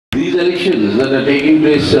These elections that are taking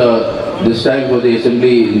place this time for the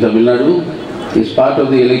assembly in Tamil Nadu is part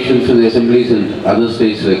of the elections for the assemblies in other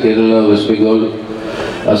states like Kerala, West Bengal,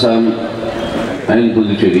 Assam and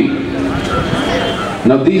Puducherry.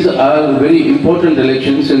 Now these are very important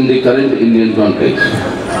elections in the current Indian context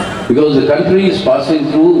because the country is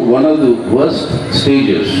passing through one of the worst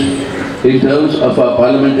stages in terms of our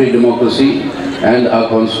parliamentary democracy and our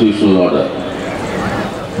constitutional order.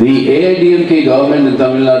 The AIDMK government in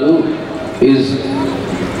Tamil Nadu is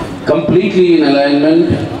completely in alignment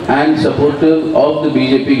and supportive of the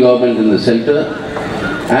BJP government in the centre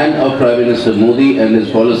and of Prime Minister Modi and his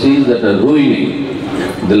policies that are ruining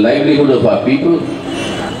the livelihood of our people,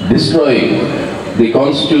 destroying the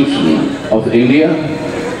constitution of India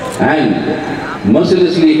and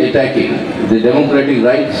mercilessly attacking the democratic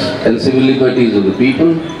rights and civil liberties of the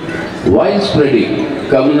people, while spreading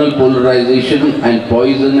communal polarization and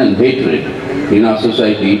poison and hatred in our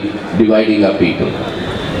society, dividing our people.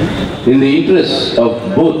 In the interests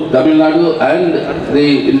of both Tamil Nadu and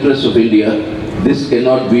the interests of India, this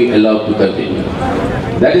cannot be allowed to continue.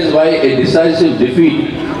 That is why a decisive defeat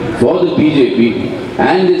for the BJP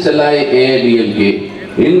and its ally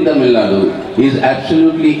AIDMK in Tamil Nadu is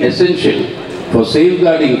absolutely essential for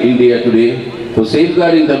safeguarding India today, for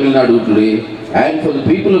safeguarding Tamil Nadu today, and for the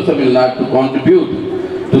people of Tamil Nadu to contribute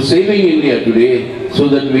to saving India today so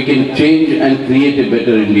that we can change and create a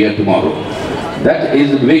better India tomorrow. That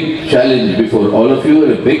is a big challenge before all of you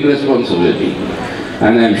and a big responsibility.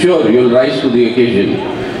 And I am sure you will rise to the occasion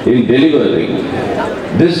in delivering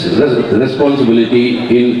this responsibility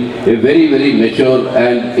in a very, very mature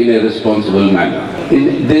and in a responsible manner.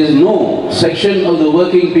 There is no section of the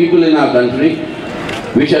working people in our country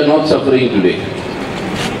which are not suffering today.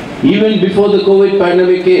 Even before the COVID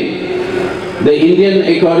pandemic came, the Indian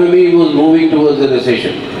economy was moving towards a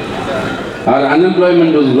recession. Our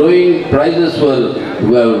unemployment was growing, prices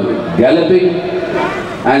were galloping,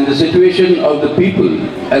 and the situation of the people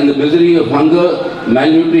and the misery of hunger,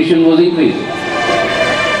 malnutrition was increasing.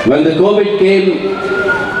 When the COVID came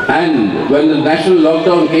and when the national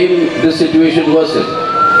lockdown came, this situation worsened.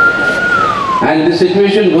 And the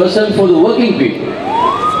situation worsened for the working people.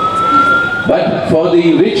 But for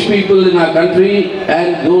the rich people in our country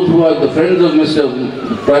and those who are the friends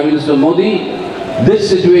of Prime Minister Modi, this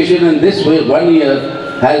situation and this 1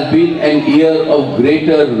 year has been an year of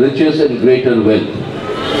greater riches and greater wealth.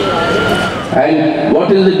 And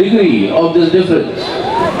what is the degree of this difference?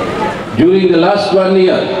 During the last 1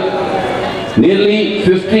 year, nearly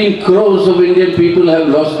 15 crores of Indian people have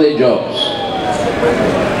lost their jobs.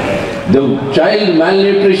 The child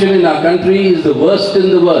malnutrition in our country is the worst in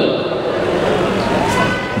the world.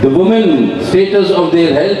 The women status of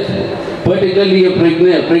their health, particularly a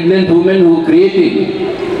pregnant woman who are creating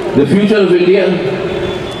the future of India,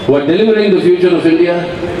 who are delivering the future of India,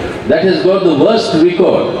 that has got the worst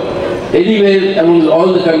record anywhere among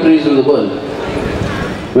all the countries in the world.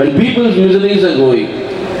 When people's miseries are going,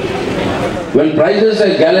 when prices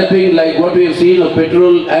are galloping like what we have seen of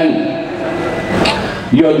petrol and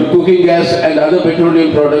your cooking gas and other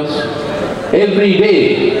petroleum products, every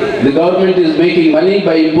day the government is making money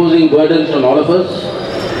by imposing burdens on all of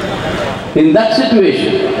us. In that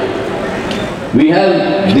situation, we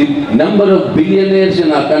have the number of billionaires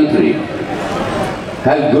in our country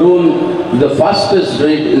have grown the fastest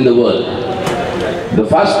rate in the world. The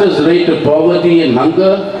fastest rate of poverty and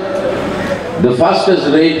hunger, the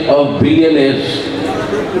fastest rate of billionaires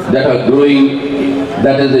that are growing,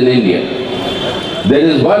 that is in India. There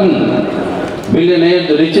is one billionaire,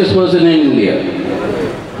 the richest person in India.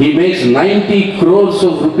 He makes 90 crores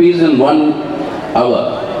of rupees in 1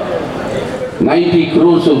 hour. 90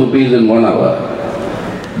 crores of rupees in 1 hour.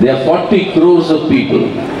 There are 40 crores of people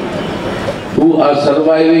who are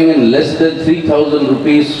surviving in less than 3,000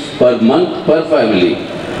 rupees per month per family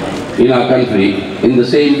in our country in the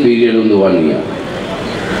same period in the 1 year.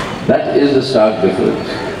 That is the stark difference.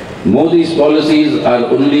 Modi's policies are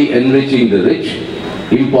only enriching the rich,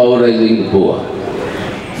 impoverizing the poor.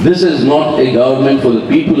 This is not a government for the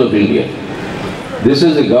people of India. This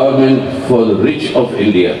is a government for the rich of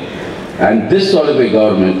India. And this sort of a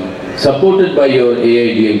government, supported by your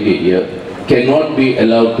AIDMK here, cannot be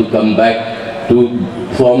allowed to come back to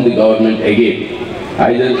form the government again,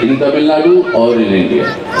 either in Tamil Nadu or in India.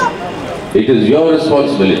 It is your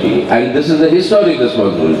responsibility, and this is a historic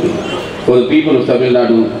responsibility for the people of Tamil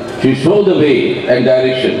Nadu to show the way and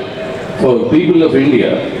direction for people of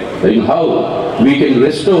India in how we can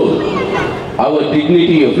restore our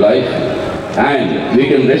dignity of life and we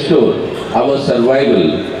can restore our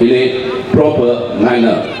survival in a proper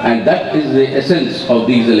manner. And that is the essence of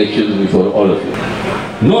these elections before all of you.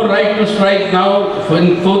 No right to strike now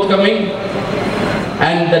forthcoming,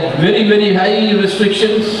 and that very, very high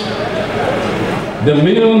restrictions, the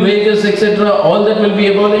minimum wages, etc., all that will be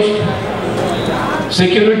abolished.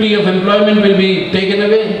 Security of employment will be taken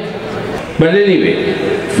away. But anyway,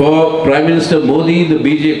 for Prime Minister Modi, the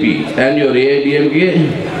BJP and your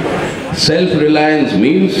AIDMK, self-reliance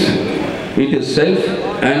means it is self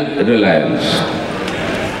and reliance.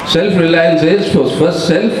 Self-reliance is for first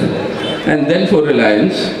self and then for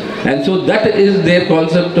reliance, and so that is their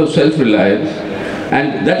concept of self-reliance,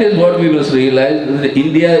 and that is what we must realize, that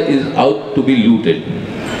India is out to be looted.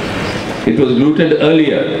 It was looted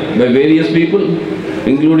earlier by various people,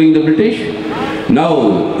 including the British.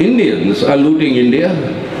 Now Indians are looting India,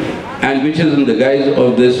 and which is in the guise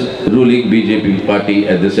of this ruling BJP party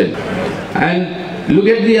at the center. And look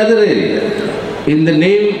at the other area. In the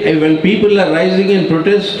name, when people are rising in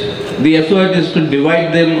protest, the effort is to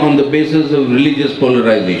divide them on the basis of religious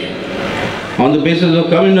polarization, on the basis of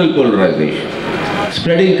communal polarization,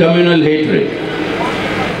 spreading communal hatred.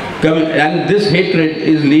 And this hatred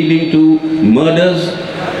is leading to murders,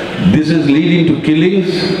 this is leading to killings,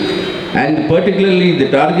 and particularly the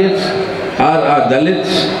targets are our Dalits,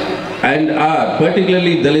 and are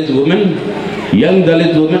particularly Dalit women, young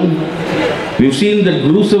Dalit women. We've seen the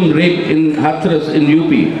gruesome rape in Hathras in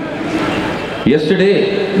UP.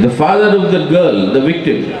 Yesterday, the father of the girl, the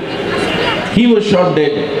victim, he was shot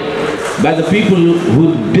dead by the people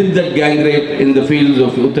who did that gang rape in the fields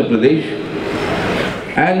of Uttar Pradesh.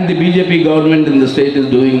 And the BJP government in the state is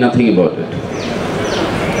doing nothing about it.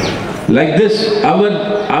 Like this,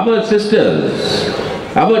 our sisters,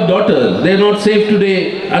 our daughters, they are not safe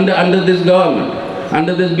today under this government,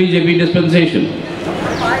 under this BJP dispensation.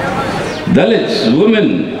 Dalits,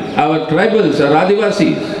 women, our tribals, our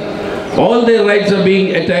Adivasis, all their rights are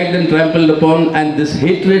being attacked and trampled upon, and this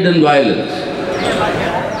hatred and violence,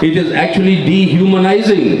 it is actually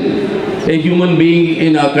dehumanizing a human being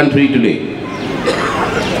in our country today.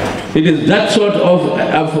 It is that sort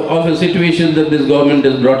of a situation that this government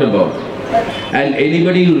has brought about. And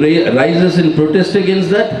anybody who rises in protest against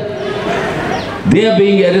that, they are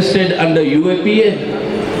being arrested under UAPA,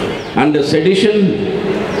 under sedition,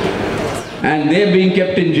 and they are being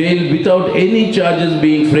kept in jail without any charges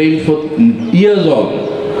being framed for years on.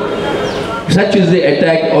 Such is the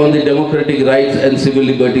attack on the democratic rights and civil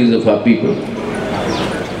liberties of our people.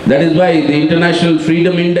 That is why the International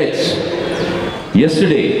Freedom Index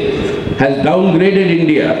yesterday has downgraded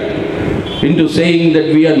India into saying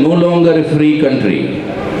that we are no longer a free country.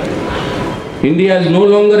 India is no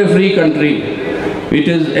longer a free country. It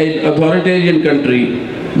is an authoritarian country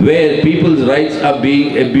where people's rights are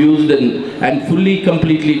being abused and fully,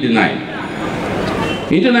 completely denied.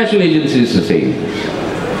 International agencies are saying this.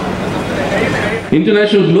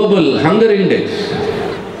 International Global Hunger Index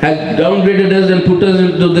has downgraded us and put us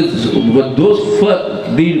into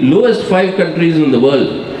the lowest 5 countries in the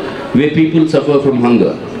world where people suffer from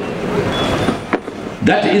hunger.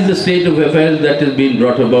 That is the state of affairs that is being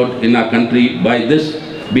brought about in our country by this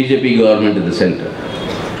BJP government at the center.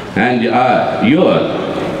 And your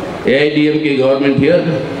AIDMK government here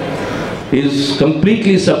is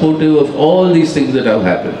completely supportive of all these things that have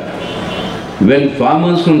happened. When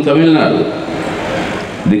farmers from Tamilnadu,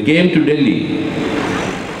 they came to Delhi,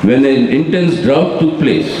 when an intense drought took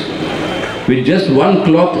place, with just one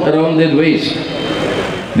cloth around their waist,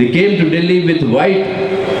 they came to Delhi with white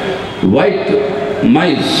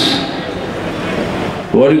mice,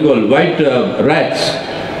 white rats,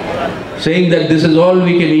 saying that this is all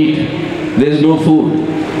we can eat, there is no food.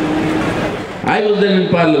 I was then in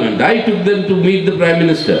Parliament. I took them to meet the Prime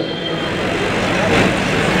Minister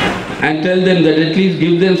and tell them that at least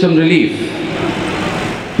give them some relief.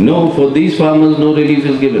 No, for these farmers no relief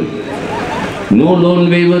is given. No loan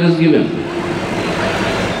waiver is given.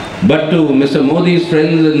 But to Mr. Modi's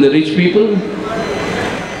friends and the rich people,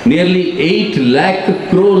 nearly 8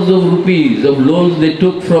 lakh crores of rupees of loans they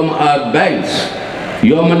took from our banks.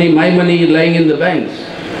 Your money, my money lying in the banks.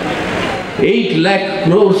 8 lakh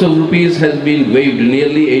crores of rupees has been waived,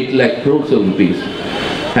 nearly 8 lakh crores of rupees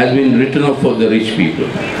has been written off for the rich people.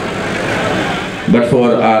 But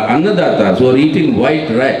for our annadatas who are eating white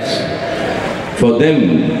rats, for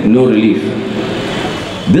them no relief.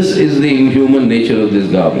 This is the inhuman nature of this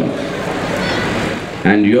government.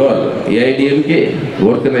 And your AIDMK,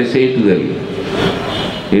 what can I say to them?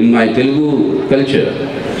 In my Telugu culture,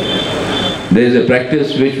 there is a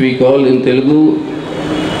practice which we call in Telugu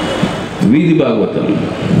Vidhi Bhagavatam.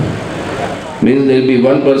 Means there will be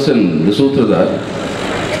one person, the Sutradhar,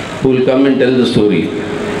 who will come and tell the story.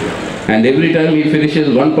 And every time he finishes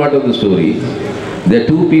one part of the story, there are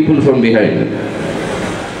 2 people from behind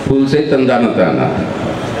who will say Tandana Tana.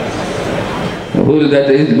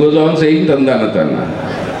 It goes on saying Tandana Tana.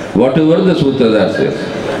 Whatever the Sutradhar says.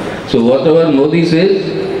 So whatever Modi says,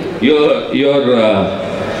 your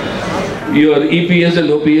EPS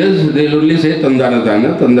and OPS, they will only say Tandana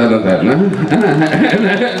Tana, Tandana Tana.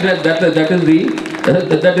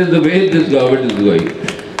 that is the way this government is going.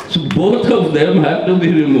 So both of them have to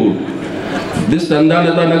be removed. This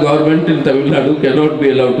Tandana Tana government in Tamil Nadu cannot be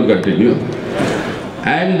allowed to continue.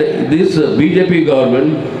 And this BJP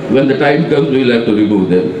government, when the time comes, we will have to remove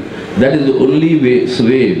them. That is the only way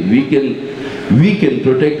we can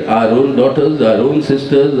protect our own daughters, our own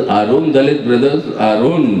sisters, our own Dalit brothers,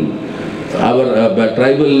 our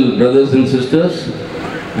tribal brothers and sisters,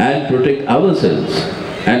 and protect ourselves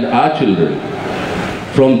and our children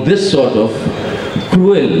from this sort of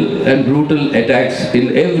cruel and brutal attacks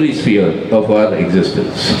in every sphere of our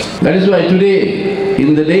existence. That is why today,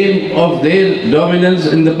 in the name of their dominance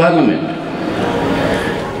in the parliament,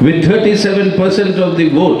 with 37% of the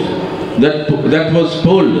vote that was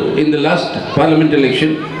polled in the last parliament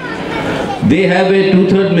election, they have a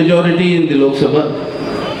 2/3 majority in the Lok Sabha,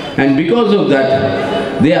 and because of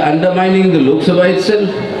that, they are undermining the Lok Sabha itself,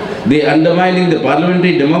 they are undermining the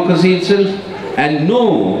parliamentary democracy itself, and no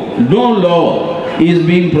law is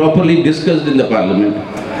being properly discussed in the parliament.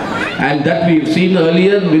 And that we've seen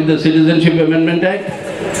earlier with the Citizenship Amendment Act,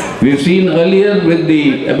 we've seen earlier with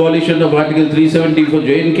the abolition of Article 370 for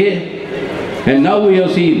J&K, and now we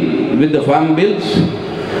have seen with the farm bills,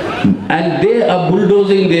 and they are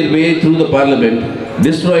bulldozing their way through the parliament,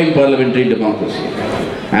 destroying parliamentary democracy.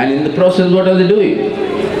 And in the process, what are they doing?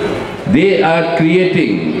 They are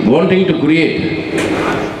wanting to create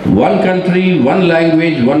one country, one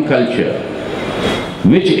language, one culture,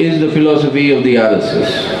 which is the philosophy of the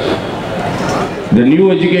RSS. The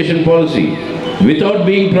new education policy, without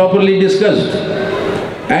being properly discussed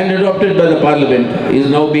and adopted by the parliament, is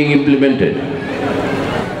now being implemented.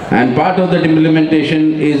 And part of that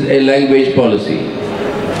implementation is a language policy.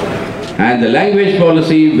 And the language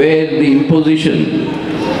policy, where the imposition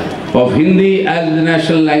of Hindi as the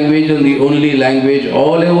national language and the only language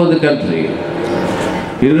all over the country,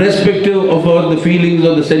 irrespective of all the feelings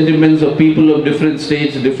or the sentiments of people of different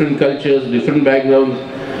states, different cultures, different backgrounds,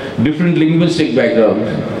 different linguistic backgrounds,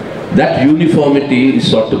 that uniformity is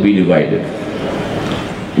sought to be divided.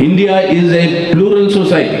 India is a plural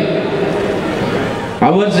society.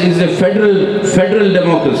 Ours is a federal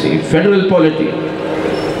democracy, federal polity.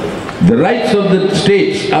 The rights of the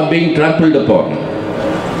states are being trampled upon,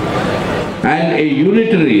 and a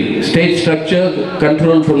unitary state structure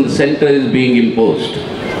controlled from the center is being imposed.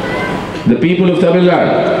 The people of Tamil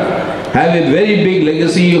Nadu have a very big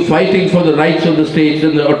legacy of fighting for the rights of the states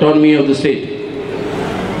and the autonomy of the state.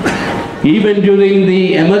 Even during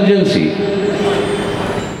the emergency,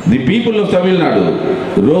 the people of Tamil Nadu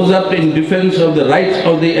rose up in defense of the rights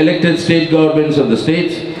of the elected state governments of the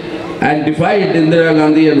states and defied Indira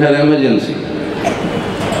Gandhi and her emergency.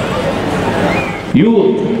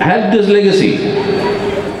 You have this legacy.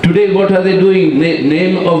 Today what are they doing?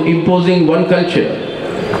 Name of imposing one culture,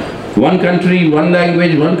 one country, one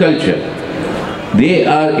language, one culture. They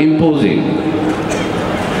are imposing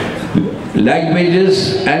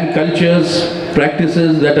languages and cultures,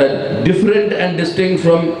 practices that are different and distinct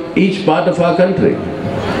from each part of our country.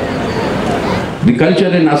 The culture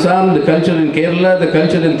in Assam, the culture in Kerala, the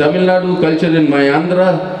culture in Tamil Nadu, culture in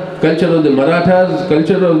Andhra, culture of the Marathas,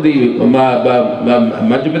 culture of the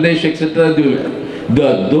Madhya Pradesh, etc.,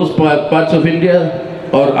 those parts of India,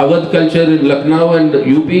 or Awadh culture in Lucknow and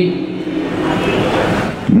UP.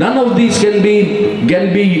 None of these can be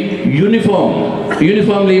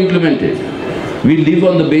uniformly implemented. We live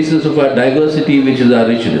on the basis of our diversity, which is our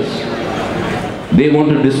richness. They want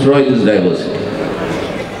to destroy this diversity,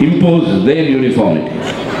 impose their uniformity.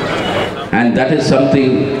 And that is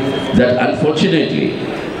something that unfortunately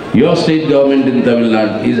your state government in Tamil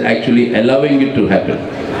Nadu is actually allowing it to happen.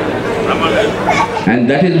 And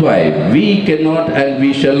that is why we cannot and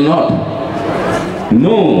we shall not.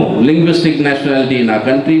 No linguistic nationality in our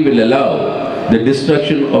country will allow the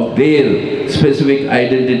destruction of their specific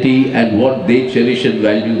identity and what they cherish and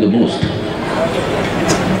value the most.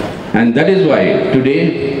 And that is why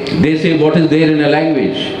today they say what is there in a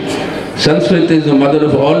language. Sanskrit is the mother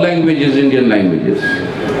of all languages, Indian languages.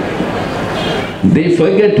 They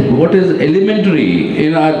forget what is elementary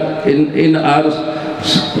in our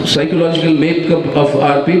psychological makeup of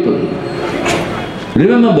our people.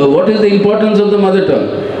 Remember, what is the importance of the mother tongue?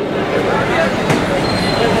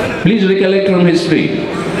 Please recollect from history.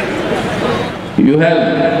 You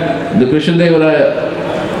have the Krishna Devaraya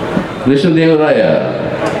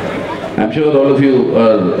I'm sure all of you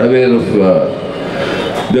are aware of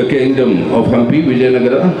the kingdom of Hampi,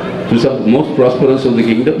 Vijayanagara, which is the most prosperous of the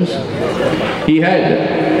kingdoms. He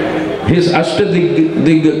had his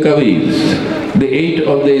Ashtadig Kavis, the 8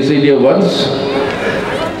 of the senior ones,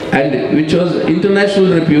 and which was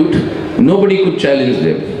international repute. Nobody could challenge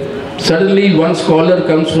them. Suddenly one scholar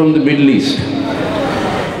comes from the Middle East.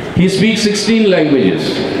 He speaks 16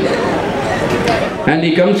 languages. And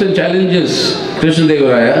he comes and challenges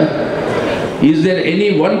Krishnadevaraya. Is there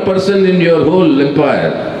any one person in your whole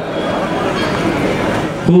empire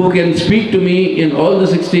who can speak to me in all the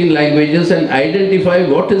 16 languages and identify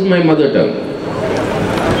what is my mother tongue?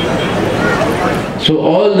 So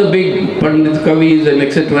all the big Pandit Kavis and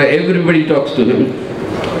etc., everybody talks to him.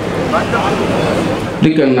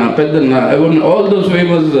 Dikkanna, Peddanna, all those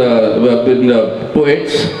famous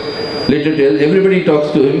poets, literatures, everybody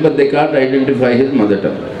talks to him, but they can't identify his mother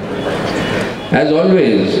tongue. As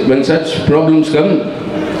always, when such problems come,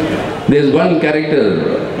 there is one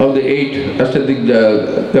character of the 8 Ashtadig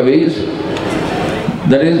Kavis,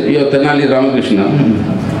 that is your Tenali Ramakrishna.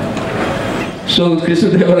 So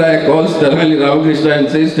Krishnadevaraya calls Tenali Ramakrishna and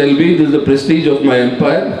says, tell me, this is the prestige of my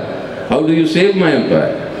empire. How do you save my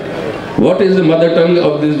empire? What is the mother tongue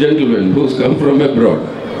of this gentleman who's come from abroad?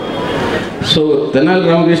 So Tenali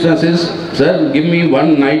Ramakrishna says, sir, give me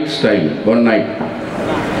one night's time, one night.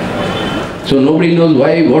 So nobody knows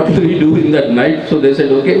why, what do we do in that night? So they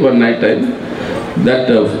said, okay, one night time. That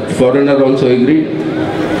foreigner also agreed.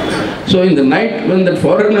 So in the night when that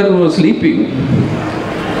foreigner was sleeping,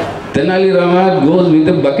 Tenali Rama goes with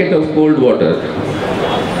a bucket of cold water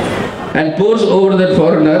and pours over that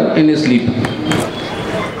foreigner in his sleep.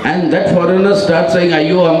 And that foreigner starts saying,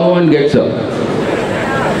 Ayyo Ammo, and gets up.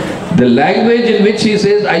 The language in which he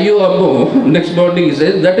says, Ayyo Ammo, next morning he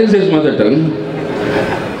says, that is his mother tongue.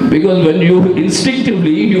 Because when you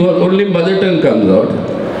instinctively, your only mother tongue comes out.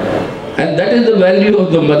 And that is the value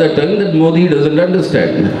of the mother tongue that Modi doesn't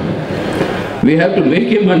understand. We have to make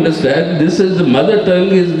him understand this is the mother tongue,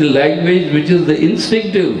 is the language which is the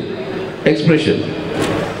instinctive expression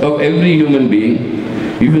of every human being.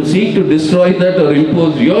 If you seek to destroy that or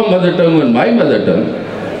impose your mother tongue on my mother tongue,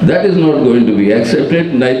 that is not going to be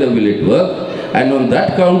accepted, neither will it work. And on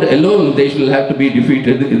that count alone, they shall have to be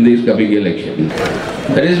defeated in this coming election.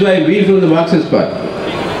 That is why we from the Marxist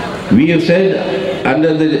Party, we have said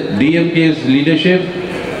under the DMK's leadership,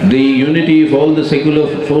 the unity of all the secular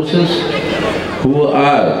forces who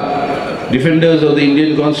are defenders of the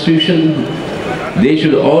Indian Constitution, they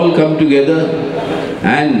should all come together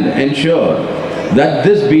and ensure that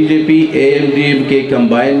this BJP, AMDMK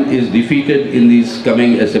combined is defeated in these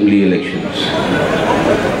coming assembly elections.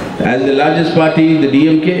 As the largest party, the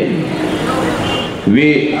DMK,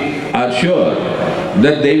 we are sure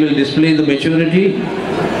that they will display the maturity,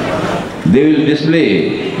 they will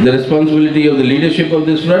display the responsibility of the leadership of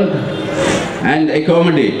this front and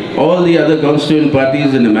accommodate all the other constituent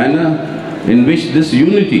parties in a manner in which this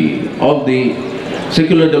unity of the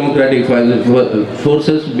secular democratic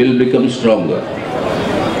forces will become stronger.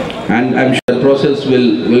 And I'm sure the process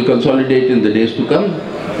will consolidate in the days to come,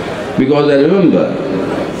 because I remember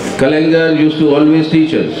Kalengar used to always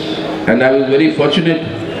teach us, and I was very fortunate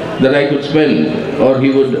that I could spend, or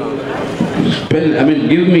he would spend,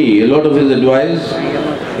 give me a lot of his advice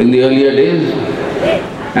in the earlier days.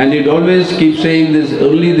 And he'd always keep saying this,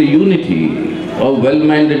 only the unity of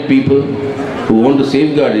well-minded people who want to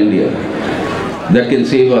safeguard India that can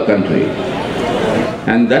save our country.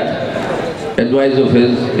 And that advice of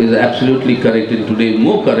his is absolutely correct in today,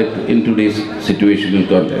 more correct in today's situation and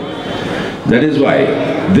context. That is why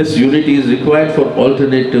this unity is required for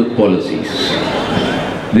alternative policies.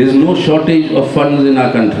 There is no shortage of funds in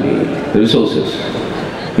our country, resources.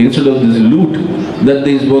 Instead of this loot that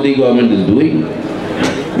this Modi government is doing,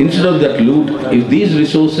 instead of that loot, if these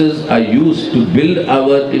resources are used to build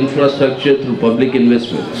our infrastructure through public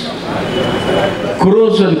investments,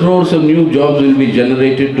 crores and crores of new jobs will be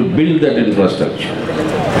generated to build that infrastructure.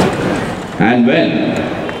 And when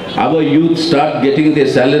our youth start getting their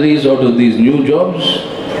salaries out of these new jobs,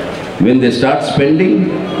 when they start spending,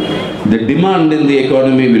 the demand in the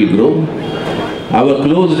economy will grow. Our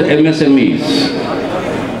closed MSMEs,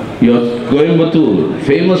 your Coimbatore,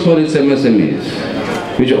 famous for its MSMEs,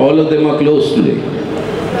 which all of them are closed today.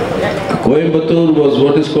 Coimbatore was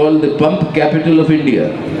what is called the pump capital of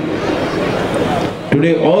India.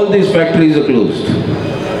 Today all these factories are closed.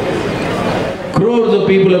 Crores of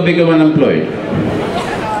people have become unemployed.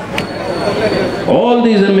 All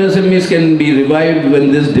these MSMEs can be revived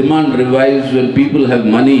when this demand revives, when people have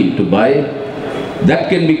money to buy. That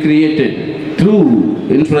can be created through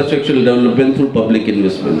infrastructural development, through public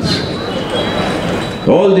investments.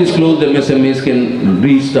 all these closed MSMEs can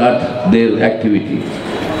restart their activity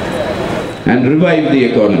and revive the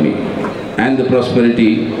economy and the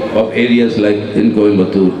prosperity of areas like in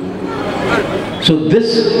Coimbatore. So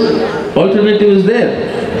this alternative is there,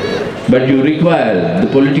 but you require the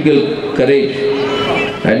political courage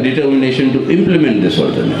and determination to implement this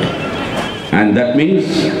alternative. And that means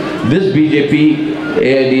this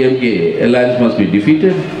BJP-AIDMK alliance must be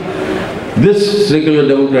defeated. This secular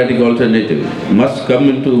democratic alternative must come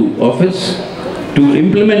into office to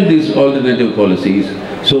implement these alternative policies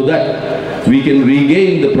so that we can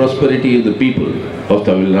regain the prosperity of the people of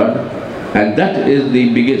Tamil Nadu, and that is the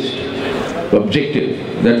biggest objective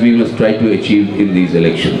that we must try to achieve in these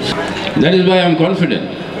elections. That is why I am confident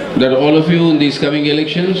that all of you in these coming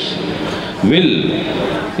elections will,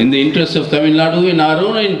 in the interests of Tamil Nadu, in our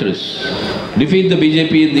own interests, defeat the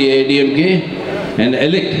BJP and the AIDMK and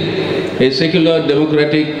elect a secular,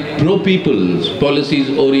 democratic, pro-people's,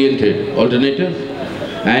 policies-oriented alternative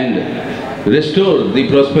and restore the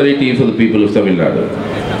prosperity for the people of Tamil Nadu.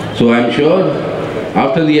 So I am sure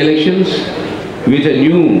after the elections, with a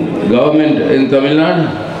new government in Tamil Nadu,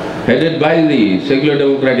 headed by the secular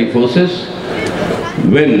democratic forces,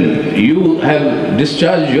 when you have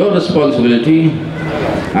discharged your responsibility,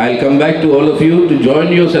 I'll come back to all of you to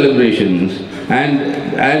join your celebrations and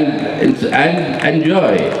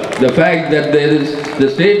enjoy the fact that there is the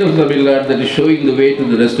state of Tamil Nadu that is showing the way to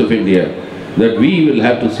the rest of India, that we will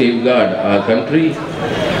have to safeguard our country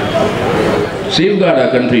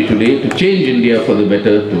today to change India for the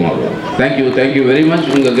better tomorrow. Thank you very much.